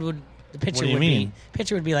not. That would. The pitcher do you would mean? be.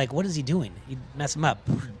 Pitcher would be like, "What is he doing? He'd mess him up."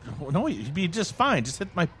 No, you'd be just fine. Just hit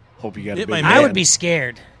my. Hope you got Hit a big my man. I man. would be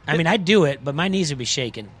scared. I mean, I'd do it, but my knees would be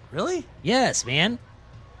shaking. Really? Yes, man.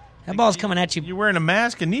 That ball's coming at you. You're wearing a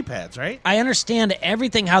mask and knee pads, right? I understand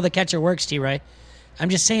everything how the catcher works, T-Ray. I'm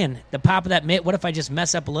just saying, the pop of that mitt, what if I just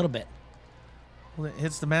mess up a little bit? Well, it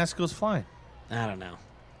hits the mask, goes flying. I don't know.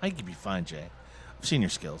 I think you'd be fine, Jay. I've seen your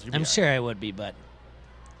skills. You'd be I'm all sure I would be, but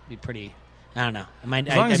it'd be pretty I don't know.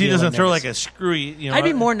 As long as he doesn't throw like a screwy, I'd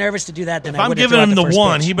be more nervous to do that than if I I'm would giving him the first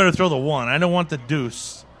one, pitch. he better throw the one. I don't want the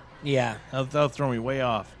deuce. Yeah. That'll throw me way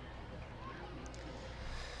off.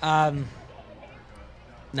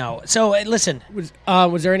 No. So listen,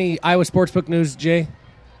 Was there any Iowa sportsbook news, Jay?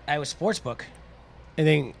 Iowa Sportsbook.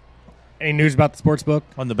 Any news about the sportsbook?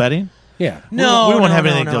 On the betting? Yeah. No, we won't no, have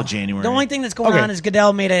no, anything no. till January. The only thing that's going Okay. on is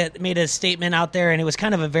Goodell made a statement out there, and it was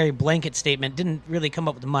kind of a very blanket statement. Didn't really come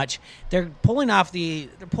up with much. They're pulling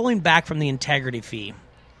back from the integrity fee,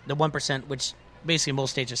 the 1%, which basically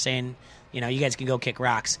most states are saying, you guys can go kick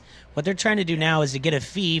rocks. What they're trying to do now is to get a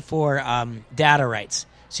fee for data rights,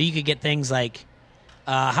 so you could get things like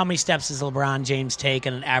how many steps does LeBron James take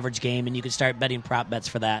in an average game, and you could start betting prop bets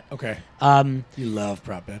for that. Okay. You love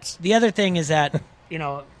prop bets. The other thing is that,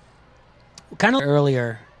 kind of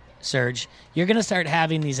earlier, Serge, you're going to start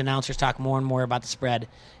having these announcers talk more and more about the spread,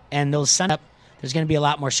 and those sign up. There's going to be a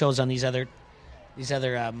lot more shows on these other.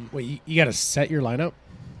 Wait, you got to set your lineup?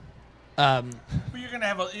 But you're gonna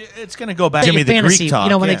have it's gonna go back to Jimmy Jimmy the fantasy, Greek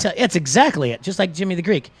talk. when yeah. they tell, it's exactly it, just like Jimmy the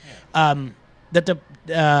Greek. That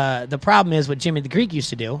the problem is what Jimmy the Greek used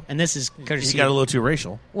to do, and this is he courtesy. got a little too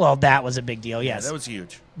racial. Well, that was a big deal. Yes, That was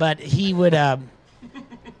huge. but he would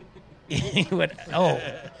he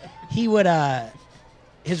would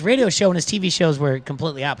his radio show and his TV shows were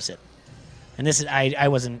completely opposite. And this is I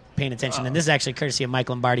wasn't paying attention, and this is actually courtesy of Mike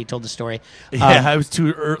Lombardi told the story. Yeah, I was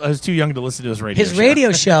too young to listen to his radio. His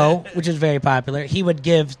radio show, which was very popular, he would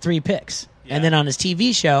give 3 picks, and then on his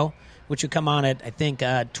TV show, which would come on at I think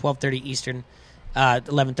 12:30 Eastern,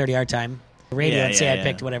 11:30 our time, the radio Yeah, and say yeah, I yeah.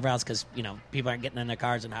 picked whatever else because people aren't getting in their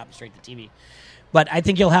cars and hopping straight to TV. But I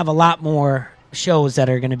think you'll have a lot more shows that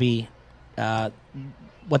are going to be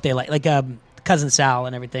what they like Cousin Sal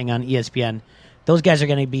and everything on ESPN. Those guys are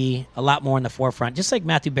going to be a lot more in the forefront, just like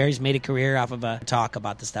Matthew Berry's made a career off of a talk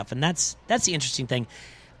about the stuff, and that's the interesting thing.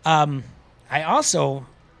 I also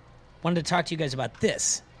wanted to talk to you guys about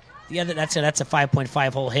this. That's a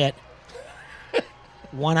 5.5 hole hit,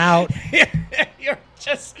 1 out.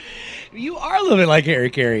 You are a little bit like Harry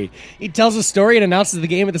Carey. He tells a story and announces the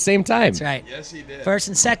game at the same time. That's right. Yes, he did. First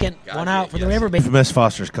and second, Gotcha, 1 out for the yes. River Baby. Miss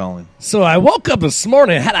Foster's calling. So I woke up this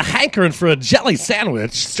morning, had a hankering for a jelly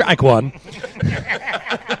sandwich. Strike one.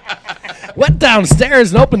 Went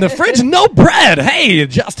downstairs and opened the fridge. No bread. Hey,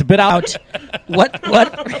 just a bit out.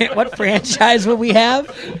 What franchise would we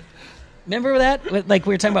have? Remember that? Like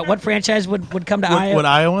we were talking about what franchise would come to Iowa? Would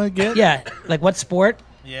Iowa get? Yeah, like what sport?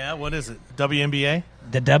 Yeah, what is it? WNBA?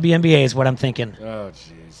 The WNBA is what I'm thinking. Oh,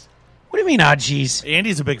 jeez. What do you mean, oh, geez?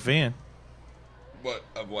 Andy's a big fan. What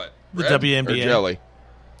of what? The Bread WNBA. or jelly?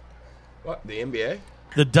 What, the NBA?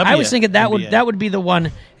 The WNBA. I was thinking that would be the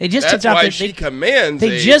one. They just That's took off. why They she commands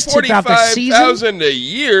they a just took off the season? $45,000 a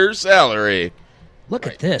year salary. Look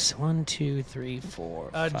at this. 1, 2, 3,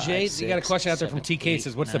 4. Jay, you got a question out there from TK.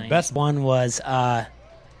 Says, what's the best one? Was the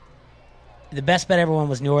best bet ever won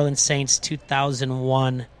was New Orleans Saints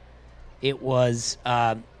 2001. It was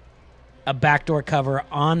a backdoor cover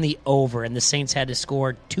on the over, and the Saints had to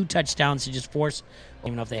score 2 touchdowns to just force. I don't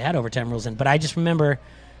even know if they had overtime rules in, but I just remember.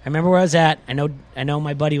 I remember where I was at. I know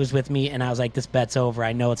my buddy was with me, and I was like, "This bet's over.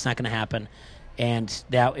 I know it's not going to happen." And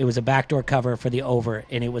that it was a backdoor cover for the over,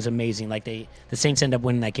 and it was amazing. Like the Saints ended up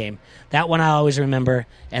winning that game. That one I always remember.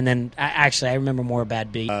 And then I remember more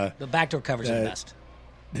bad beat. The backdoor covers are the best.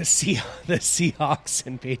 the Seahawks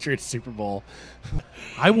and Patriots Super Bowl?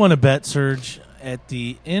 I won a bet, Serge, at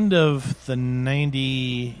the end of the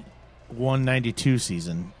 91-92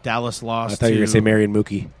 season. Dallas lost I thought you were going to say Marion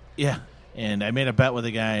Mookie. Yeah. And I made a bet with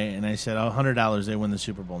a guy, and I said, $100 they win the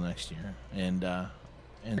Super Bowl next year. And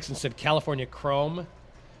Erickson said California Chrome.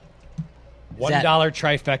 $1 that-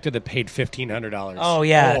 trifecta that paid $1,500. Oh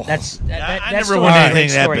yeah, Oh. that's I that's never still won a anything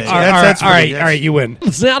great that story. big. too. That's all right, pretty- all right, you win.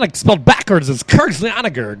 Zanic spelled backwards is Kirk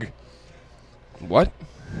Zanigerg. What?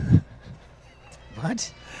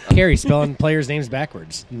 What? Carey spelling players' names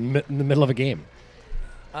backwards in the middle of a game.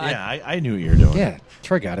 yeah, I knew what you were doing. Yeah,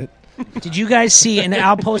 Troy got it. Did you guys see? And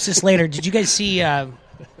I'll post this later. Did you guys see? I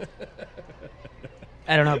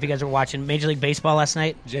don't know if you guys were watching Major League Baseball last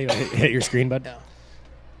night. Jay, hit your screen, bud.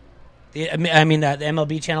 The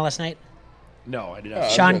MLB channel last night. No, I did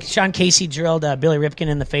not. Sean Casey drilled Billy Ripken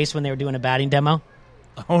in the face when they were doing a batting demo.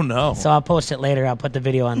 Oh, no. So I'll post it later. I'll put the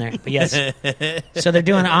video on there. But yes, so they're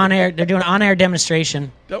doing on air. They're doing on air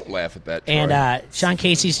demonstration, Don't laugh at that, Troy. and Sean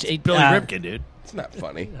Casey's Billy Ripken, dude. It's not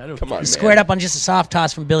funny. don't Come on, man. squared up on just a soft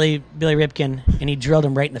toss from Billy Ripken, and he drilled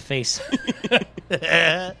him right in the face.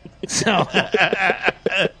 So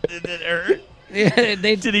Did it hurt? yeah,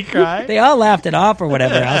 Did he cry? they all laughed it off or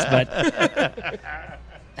whatever else, but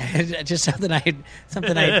Just something I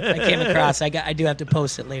came across. I do have to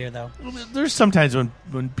post it later though. There's sometimes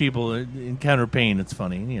when people encounter pain, it's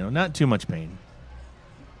funny. Not too much pain.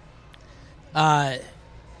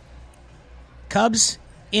 Cubs,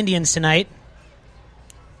 Indians tonight,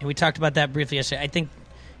 and we talked about that briefly yesterday. I think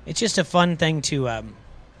it's just a fun thing to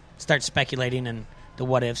start speculating and the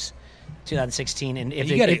what ifs. 2016, and if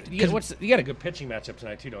you got a good pitching matchup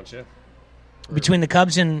tonight too, don't you? Between the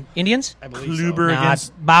Cubs and Indians, I believe Kluber Nah, against.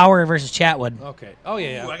 it's Bauer versus Chatwood. Okay. Oh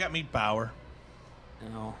yeah. Ooh, I got Meat Bauer.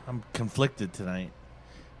 No. I'm conflicted tonight.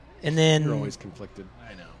 And then You're always conflicted.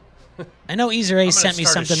 I know Easer A I'm sent me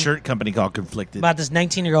gonna start something a shirt company called Conflicted. about this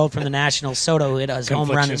 19-year-old from the Nationals, Soto, who hit his home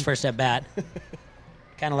run his Confliction. first at bat,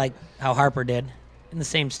 kind of like how Harper did in the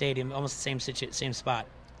same stadium, almost the same spot.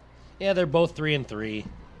 Yeah, they're both 3-3.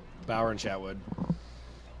 Bauer and Chatwood.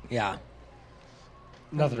 Yeah.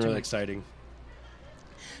 Nothing really exciting.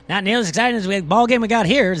 Not nearly as exciting as the ball game we got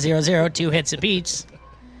here. 0-0, 2 hits apiece.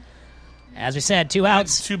 As we said, 2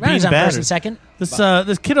 outs. Two Runners bean on first batters. and second.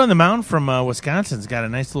 This kid on the mound from Wisconsin's got a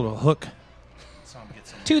nice little hook.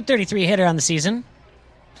 233 hitter on the season.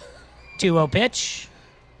 2-0 pitch.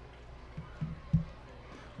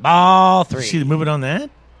 Ball 3. See the movement on that? It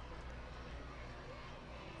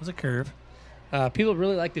was a curve. People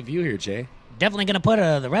really like the view here, Jay. Definitely going to put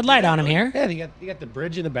the red light on him here. Yeah, you got the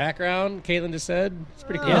bridge in the background. Caitlin just said it's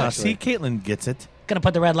pretty cool. Yeah, actually. see, Caitlin gets it. Going to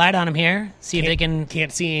put the red light on him here. See if they can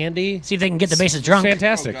Can't see Andy. see if they can get the bases drunk. Oh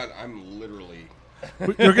Fantastic. God, I'm literally.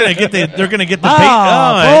 They're gonna get the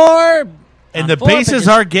Ball 4. and the four bases pitches.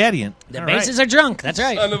 are Gadian. The bases are drunk. That's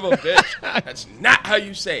right. Son of a bitch. That's not how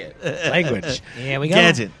you say it. Language. Here we go.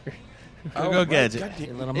 Gadget. Oh, Go my Gadget. God,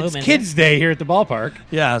 A little It's movement. Kids' Day here at the ballpark.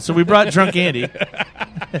 Yeah, so we brought drunk Andy.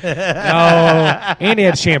 Oh, Andy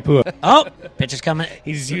had shampoo. Oh, pitcher's coming.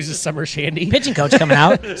 He's used his summer shandy. Pitching coach coming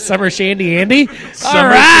out. Summer shandy Andy. All Summer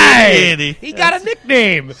right. Shandy Andy. He got a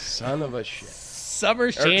nickname. Son of a shit. Summer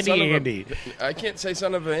Or shandy son of a- Andy. I can't say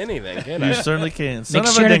son of a anything, can You I? certainly can. Son Make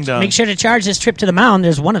of sure, a ding dong. to charge this trip to the mound.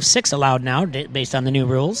 There's 1 of 6 allowed now, based on the new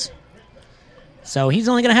rules. So he's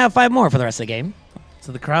only going to have 5 more for the rest of the game.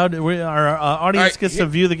 So the crowd, our audience All right, gets to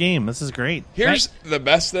view the game. This is great. Here's the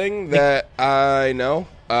best thing that I know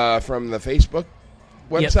from the Facebook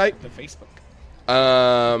website. The Facebook.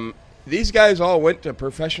 These guys all went to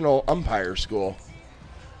professional umpire school,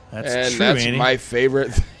 That's and true, that's Andy. my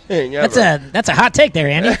favorite thing ever. That's a hot take there,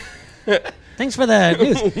 Andy. Thanks for the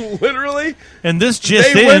news. Literally And this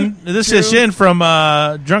just They in, went this just to in from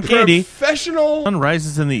Drunk Andy. professional. Sun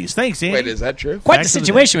rises in the east. Thanks, Andy. Wait, is that true? Quite Back the to the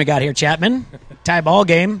situation we got here, Chapman. Tie ball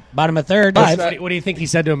game, bottom of third. That's 5. not- What do you think he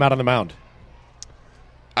said to him out on the mound?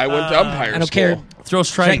 I went to umpire I don't school. care. Throw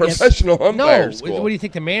strike. Professional No. umpire What school. do you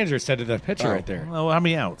think the manager said to the pitcher right there? Well, how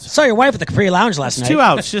many outs? Saw your wife at the Capri Lounge last night. 2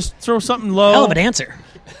 outs. Just throw something low. Hell of an answer.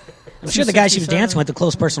 I'm sure the guy she was 267. dancing with, a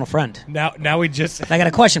close personal friend. Now we just. I got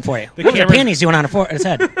a question for you. What are the camera- panties doing on his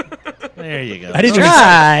head? There you go. I didn't even.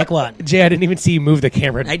 Strike one. Jay, I didn't even see you move the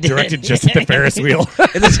camera I did. directed just at the Ferris wheel.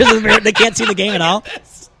 Is this they can't see the game at all?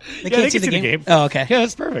 They Yeah, can't see the game. Oh, okay. Yeah,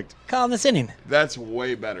 that's perfect. Call him this inning. That's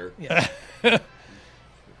way better. All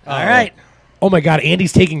right. Oh my God,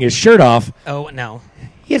 Andy's taking his shirt off. Oh, no.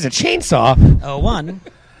 He has a chainsaw. 0-1.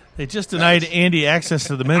 They just denied Andy access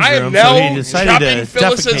to the men's I am room, now so he decided chopping to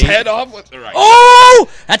Phyllis's defecate. head off with the right. Oh!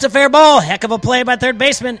 That's a fair ball. Heck of a play by third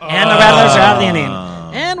baseman. And the Rattlers are out of the inning.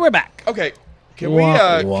 And we're back. Okay, can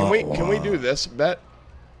Wah, we do this bet?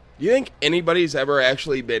 Do you think anybody's ever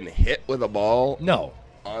actually been hit with a ball No.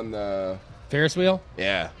 on the? Ferris wheel?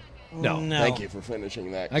 Yeah. No. No. Thank you for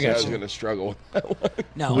finishing that. 'cause I got was you. going to struggle with that one.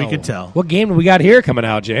 No. We could tell. What game do we got here coming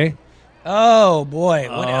out, Jay? Oh, boy.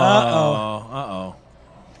 Uh-oh. Uh-oh.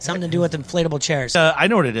 Something to do with inflatable chairs. I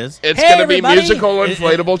know what it is. It's Hey, going to be everybody. musical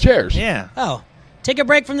inflatable chairs. Yeah. Oh. Take a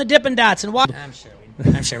break from the Dippin' Dots and walk.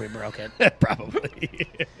 I'm sure we broke it. Probably.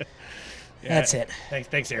 That's it.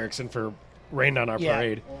 Thanks, Erickson, for raining on our Yeah.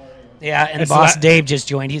 parade. Yeah, and That's the Boss la- Dave just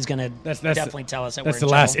joined. He's going to That's definitely tell us that That's we're the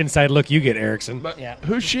in last trouble. inside look you get, Erickson. But Yeah.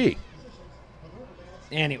 who's she?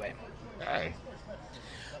 Anyway. Hey.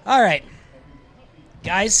 All right.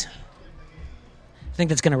 Guys, I think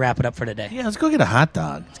that's going to wrap it up for today. Yeah, let's go get a hot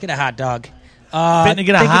dog. Let's get a hot dog. Fitting to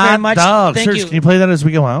get a thank you very hot much. dog. Thank Serge, you. can you play that as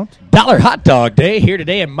we go out? Dollar Hot Dog Day here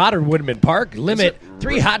today in Modern Woodman Park. Limit it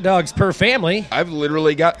 3 hot dogs per family. I've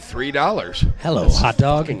literally got $3. Hello, hot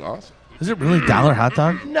dog. Fucking awesome. Is it really $1 hot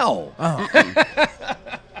dog? No. God,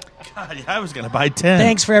 yeah, I was going to buy 10.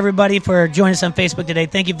 Thanks for everybody for joining us on Facebook today.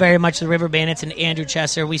 Thank you very much to the River Bandits and Andrew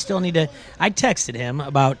Chesser. We still need to. I texted him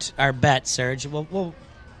about our bet, Serge. We'll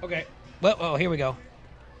Okay. well, here we go.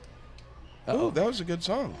 Oh, that was a good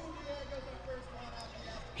song.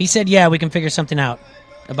 He said, "Yeah, we can figure something out."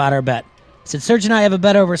 about our bet. He said, Serge and I have a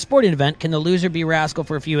bet over a sporting event. Can the loser be Rascal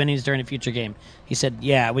for a few innings during a future game? He said,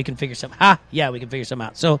 yeah, we can figure something. Yeah, we can figure something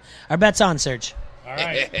out. So our bet's on, Serge. All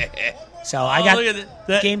right. So I got look at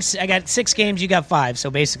that. games. I got 6 games. You got 5. So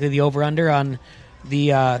basically, the over/under on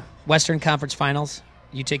the Western Conference Finals.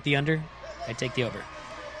 You take the under. I take the over.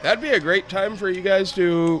 That'd be a great time for you guys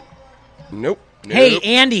to. Nope. Hey,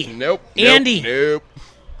 Andy. Nope. Andy. Nope.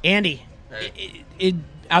 Andy,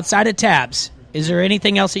 outside of tabs, is there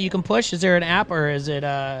anything else that you can push? Is there an app, or is it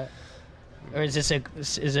am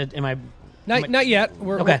I? Not yet.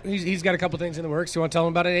 Okay. He's got a couple things in the works. You want to tell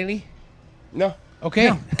him about it, Andy? No.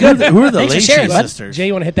 Okay. Good. Who are the Thanks for Lacey sharing, bud. sisters? Jay,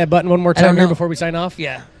 you want to hit that button one more don't time here know. before we sign off?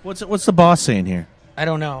 Yeah, What's the boss saying here? I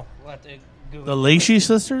don't know. We'll have to Google. The Lacey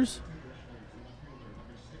sisters?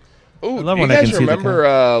 Ooh, I love do you when I can guys see the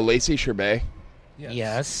remember Lacey Sherbet?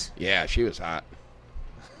 Yes. Yeah, she was hot.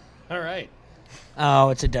 All right. Oh,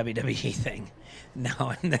 it's a WWE thing. No,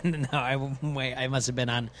 I must have been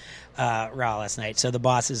on Raw last night. So the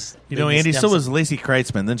boss is. You know, Andy, so was Lacey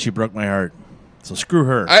Kreitzman. Then she broke my heart. So screw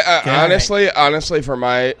her. Honestly, for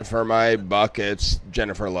my buck, it's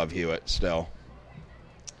Jennifer Love Hewitt still.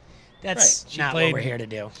 That's Right. She not played- what we're here to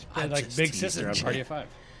do. Like just big teasing sister on you. Party of 5.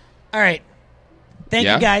 All right. Thank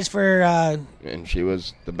Yeah. you guys for And she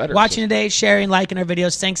was the better. watching today, sharing, liking our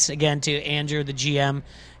videos. Thanks again to Andrew, the GM,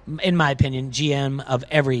 in my opinion, GM of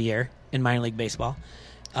every year in minor league baseball.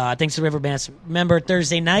 Thanks to River Bandits. Remember,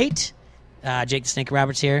 Thursday night, Jake the Snake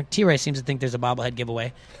Roberts here. T-Ray seems to think there's a bobblehead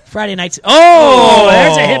giveaway. Friday nights. Oh,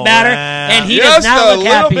 there's a hit batter. wow. And he Just does not a look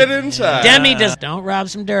little happy. bit inside. Demi does. Don't rub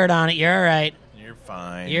some dirt on it. You're all right. You're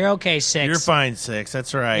fine. You're okay, 6. You're fine, 6.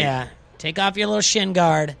 That's right. Yeah. Take off your little shin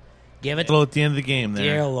guard. Give it. Little at the end of the game there,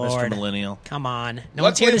 Dear Lord. Mr. Millennial. Come on. No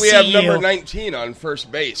one's here Luckily, to we have see number you. 19 on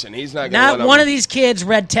first base, and he's not going to Not one of these kids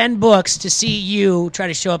read 10 books to see you try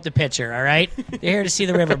to show up the pitcher, all right? They're here to see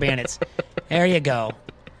the River Bandits. There you go.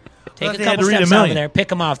 Take thought a they had couple to read a steps over million. there.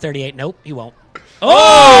 Pick him off, 38. Nope, he won't.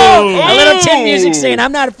 Oh! A little tin music saying,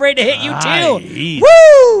 I'm not afraid to hit you, too. Nice.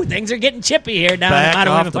 Woo! Things are getting chippy here down Back at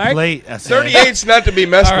off Ottawa the Park. plate. 38's not to be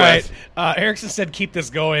messed All right. with. Erickson said keep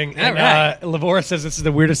this going. All And right. Lavora says this is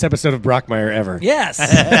the weirdest episode of Brockmire ever. Yes.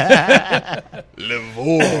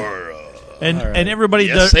 Lavora. And everybody,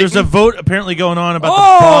 Yes, there's a Satan? vote apparently going on about the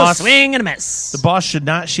Oh, boss. swing and a miss. The boss should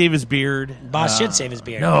not shave his beard. Boss should save his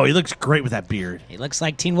beard. No, he looks great with that beard. He looks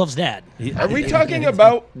like Teen Wolf's dad. Are we talking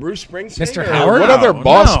about Bruce Springsteen? Mr. or Howard? What other No,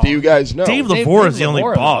 boss no. do you guys know? Dave Dave Lavore is the only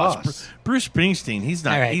Lavore, the boss. boss. Bruce Springsteen, he's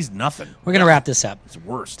not. All right. He's nothing. We're going to wrap this up. It's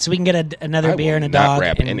worst. So we can get another I beer will and a not dog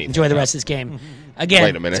wrap and anything enjoy the up. rest of this game. Again,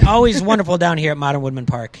 Wait a minute. it's always wonderful down here at Modern Woodman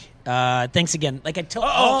Park. Thanks again. Like I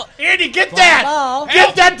told, Andy, get ball. that!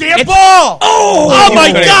 Get that damn It's- ball! oh my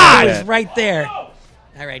it God! was right there. All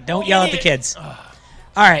right, don't yell at the kids. All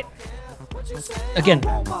right. Again,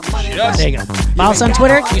 there you go. Follow us on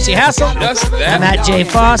Twitter, QC Hassel. Just that. I'm at J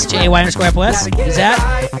Foss, JAY_FOS. Who's that?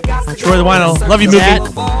 Troy the Wino. Love you, Who's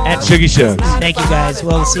movie. that? At Shuggy Shugs. Thank you guys.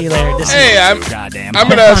 We'll see you later. This Hey, is I'm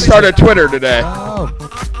gonna start a Twitter today,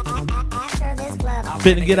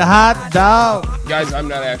 Finna get a hot dog. guys. I'm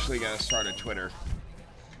not actually gonna start a Twitter.